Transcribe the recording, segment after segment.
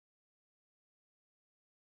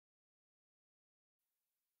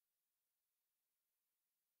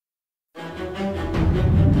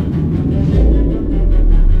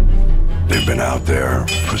They've been out there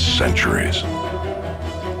for centuries,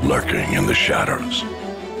 lurking in the shadows,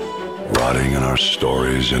 rotting in our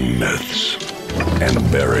stories and myths,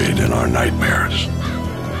 and buried in our nightmares.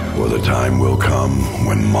 For the time will come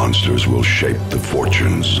when monsters will shape the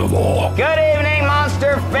fortunes of all. Good evening,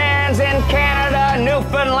 monster fans in Canada,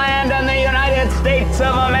 Newfoundland, and the United States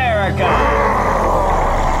of America.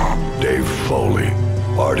 Dave Foley,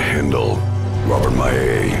 Art Hindle, Robert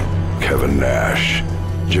Maillet, Kevin Nash,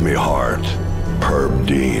 Jimmy Hart, Herb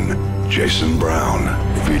Dean, Jason Brown,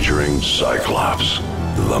 featuring Cyclops,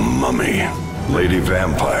 the Mummy, Lady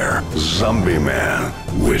Vampire, Zombie Man,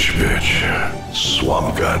 Witch Bitch,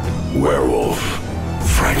 Swamp Gut, Werewolf,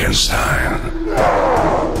 Frankenstein.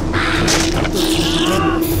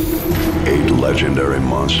 8 legendary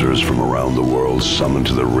monsters from around the world summoned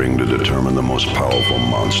to the ring to determine the most powerful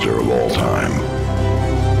monster of all time.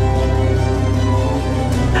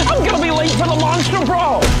 I'm gonna be late for the Monster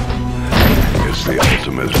Brawl! It's the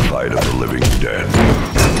ultimate fight of the living dead.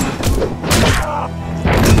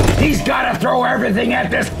 He's gotta throw everything at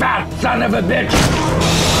this fat son of a bitch!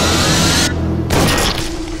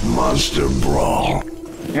 Monster Brawl.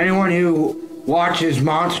 Anyone who watches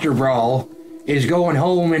Monster Brawl is going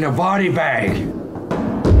home in a body bag.